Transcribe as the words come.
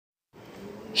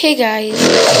Hey guys,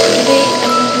 today I'm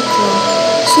going to draw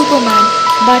Superman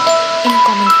but in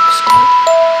comic book style.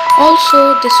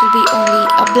 Also, this will be only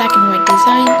a black and white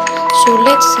design, so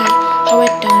let's see how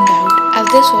it turned out as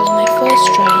this was my first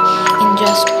try in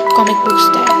just comic book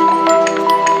style.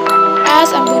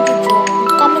 As I'm going to draw in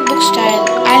comic book style,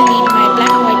 I'll need my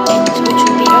black and white pens which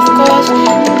will be of course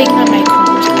the Pigma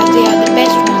Microns as they are the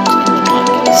best ones in the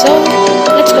market. So,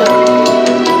 let's go.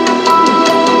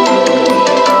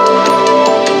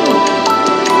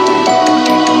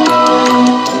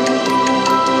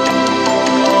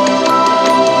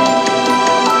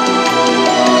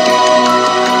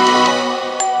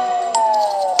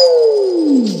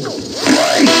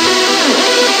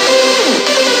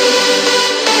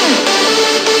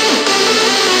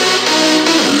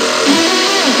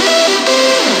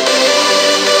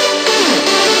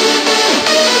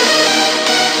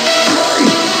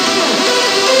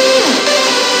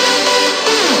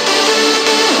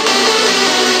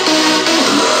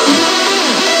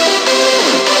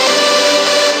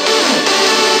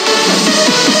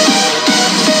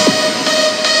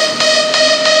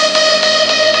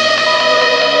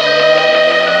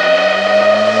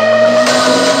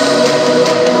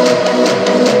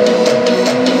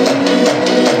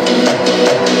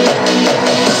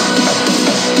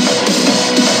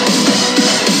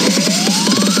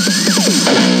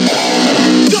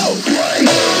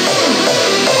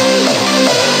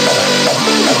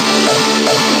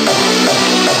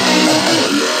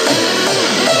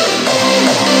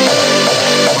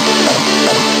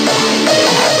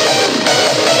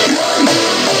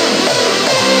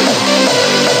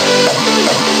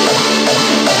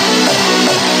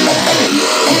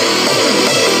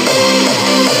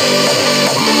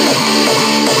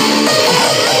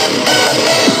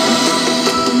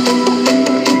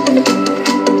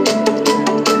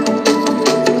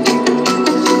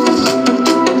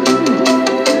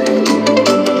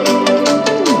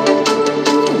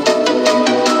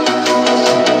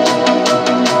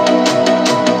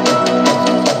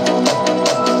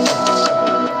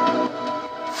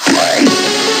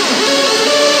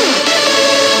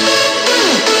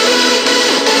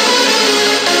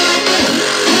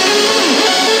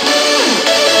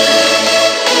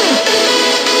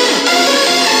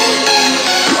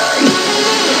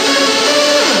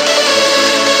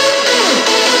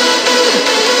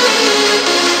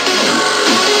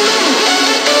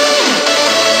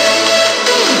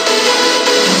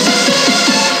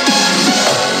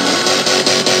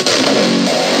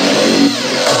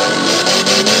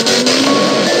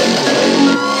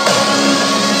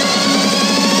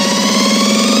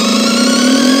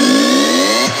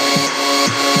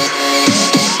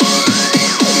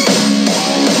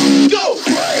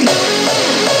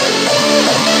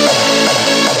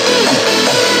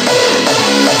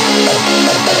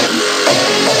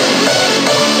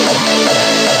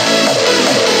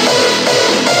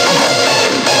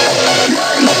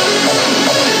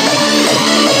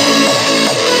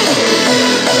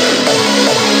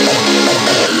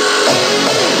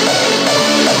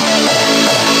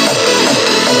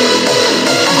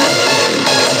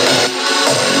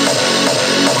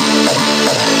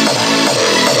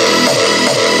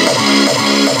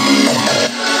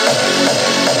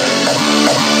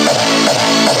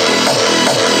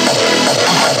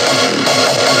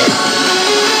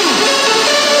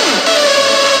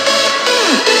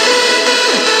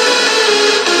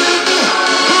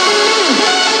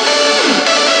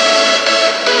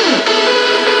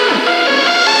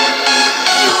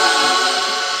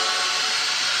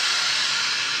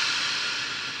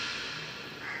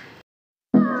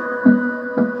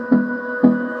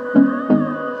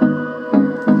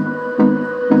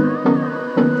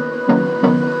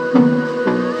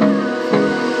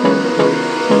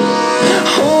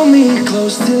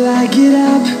 Till I get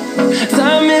up,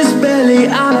 time is barely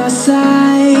on our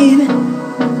side.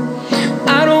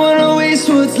 I don't wanna waste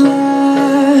what's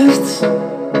left.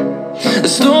 The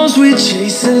storms we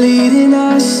chase are leading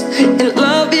us, and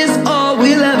love is all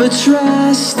we'll ever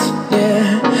trust.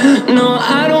 Yeah, no,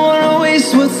 I don't wanna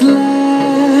waste what's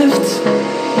left.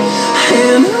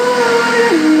 And on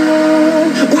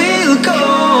we'll go,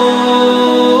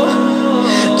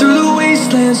 through the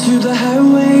wastelands, through the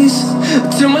highways,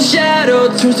 till my shadow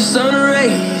turns to sun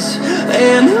rays.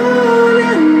 And on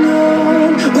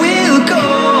we'll go,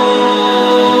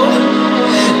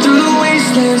 through the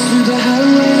wastelands, through the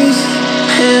highways.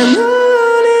 And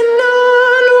on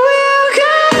we'll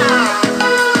go.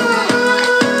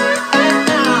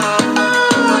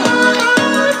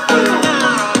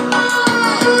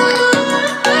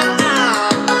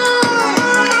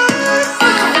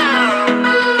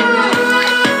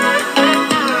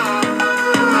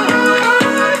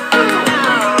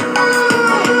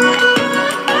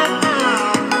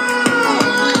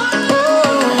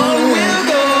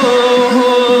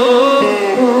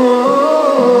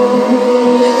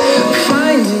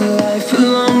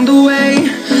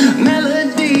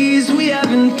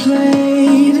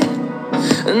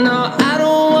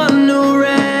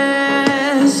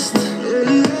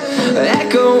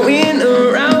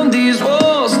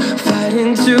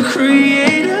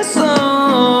 create a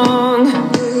song.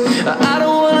 I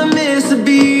don't wanna miss a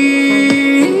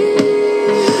beat.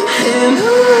 And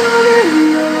on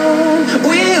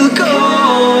we'll go,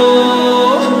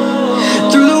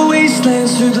 through the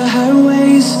wastelands, through the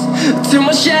highways, till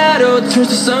my shadow turns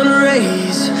to sun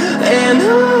rays. And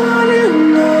on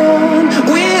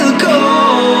we'll go,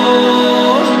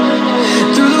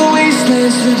 through the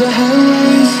wastelands, through the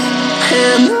highways,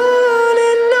 and on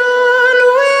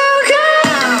we'll go.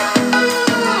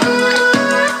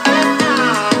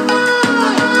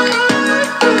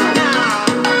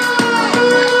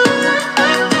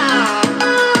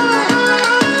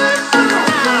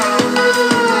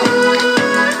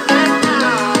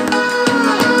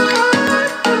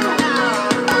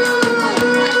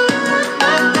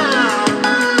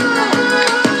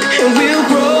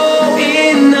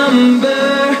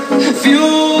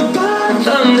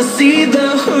 See the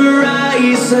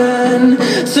horizon,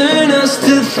 turn us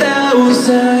to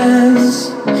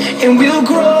thousands, and we'll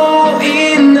grow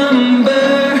in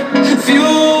number,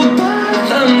 fueled by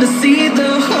them to see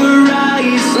the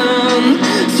horizon,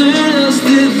 turn us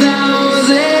to thousands.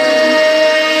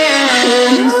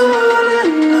 And on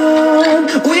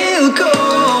we'll go,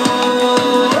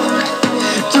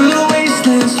 through the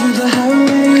wastelands, through the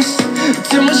highways,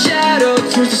 till my shadow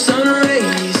turns to sun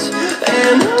rays.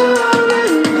 And on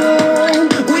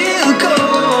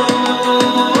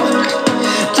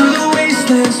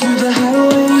through the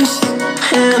highways,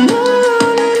 and on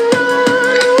we'll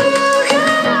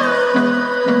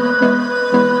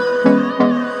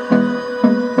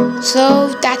go. So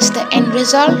that's the end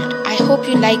result. I hope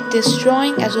you liked this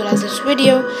drawing as well as this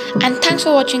video, and thanks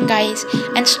for watching guys,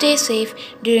 and stay safe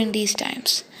during these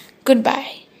times.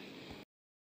 Goodbye.